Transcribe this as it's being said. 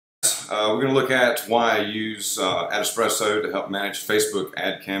We're going to look at why I use Adespresso to help manage Facebook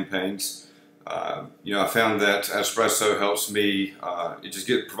ad campaigns. I found that Adespresso helps me,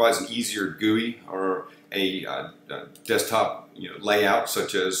 provides an easier GUI or a desktop layout,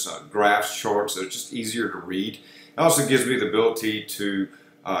 such as graphs, charts that are just easier to read. It also gives me the ability to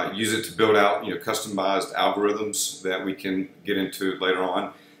use it to build out customized algorithms that we can get into later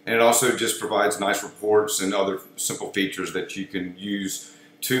on. And it also just provides nice reports and other simple features that you can use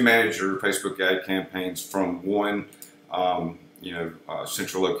to manage your Facebook ad campaigns from one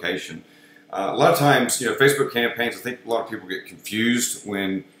central location. A lot of times, Facebook campaigns, I think a lot of people get confused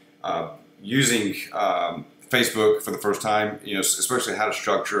when using Facebook for the first time, especially how to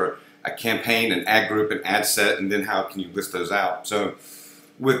structure a campaign, an ad group, an ad set, and then how can you list those out. So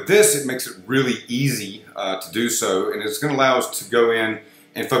with this, it makes it really easy to do so, and it's going to allow us to go in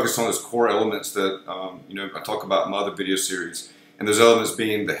and focus on those core elements that I talk about in my other video series. And those elements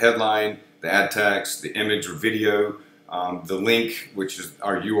being the headline, the ad text, the image or video, the link, which is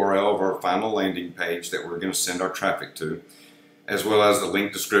our URL of our final landing page that we're going to send our traffic to, as well as the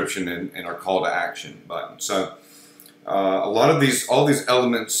link description and our call to action button. So all these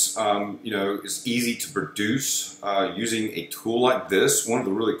elements, is easy to produce using a tool like this. One of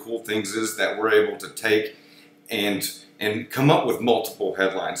the really cool things is that we're able to take and come up with multiple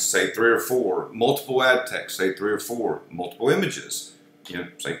headlines, say 3 or 4, multiple ad text, say 3 or 4, multiple images,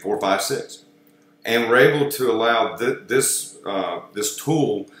 say 4, 5, 6. And we're able to allow this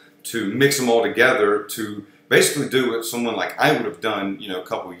tool to mix them all together to basically do what someone like I would have done, a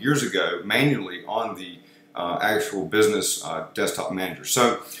couple of years ago manually on the actual business desktop manager.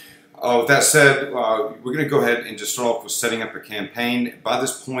 So with that said, we're going to go ahead and just start off with setting up a campaign. By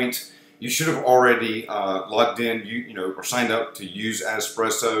this point, you should have already logged in, or signed up to use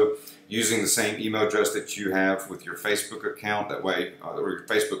Adespresso using the same email address that you have with your Facebook account. That way, or your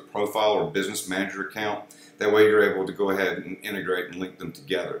Facebook profile or business manager account. That way, you're able to go ahead and integrate and link them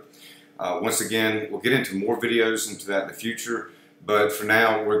together. Once again, we'll get into more videos into that in the future. But for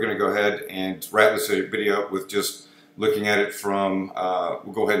now, we're going to go ahead and wrap this video up with just looking at it from.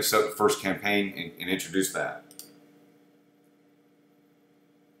 We'll go ahead and set up the first campaign and introduce that.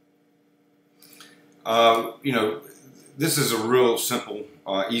 This is a real simple,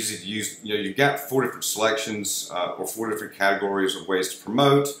 easy to use. You've got 4 different selections or 4 different categories of ways to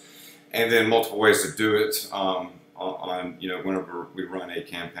promote, and then multiple ways to do it whenever we run a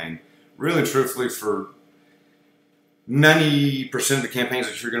campaign. Really and truthfully, for 90% of the campaigns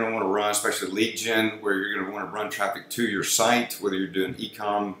that you're going to want to run, especially lead gen, where you're going to want to run traffic to your site, whether you're doing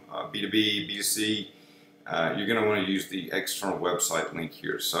e-com, B2B, B2C, you're going to want to use the external website link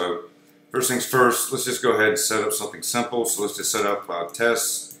here. So first things first, let's just go ahead and set up something simple. So let's just set up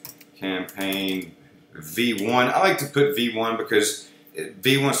test campaign V1. I like to put V1 because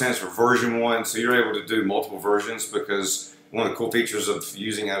V1 stands for version 1, so you're able to do multiple versions, because one of the cool features of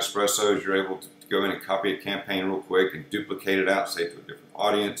using Adespresso is you're able to go in and copy a campaign real quick and duplicate it out, say to a different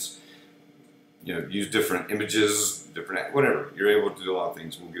audience, use different images, whatever. You're able to do a lot of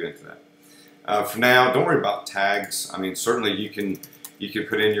things. We'll get into that. For now, don't worry about tags. I mean, certainly you can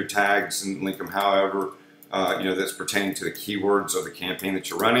put in your tags and link them however, that's pertaining to the keywords of the campaign that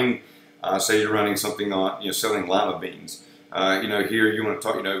you're running. Say you're running something on, selling lima beans. Here you want to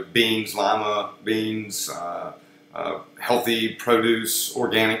talk, beans, lima beans, healthy produce,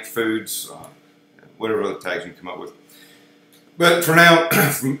 organic foods, whatever other tags you can come up with. But for now,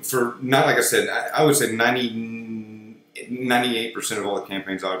 like I said, I would say 98% of all the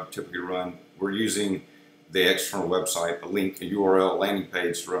campaigns I would typically run, we're using the external website, a link, a URL, a landing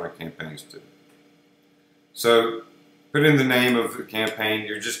page to run our campaigns to. So put in the name of the campaign.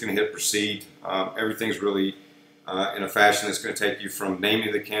 You're just going to hit proceed. Everything's really in a fashion that's going to take you from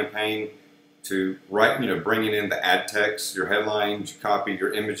naming the campaign to bringing in the ad text, your headlines, your copy,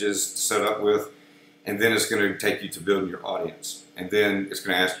 your images to set up with, and then it's going to take you to building your audience, and then it's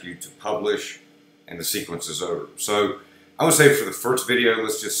going to ask you to publish, and the sequence is over. So I would say for the first video,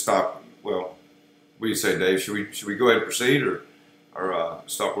 let's just stop. Well, what do you say, Dave? Should we go ahead and proceed, or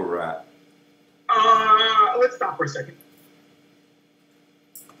stop where we're at? Let's stop for a second.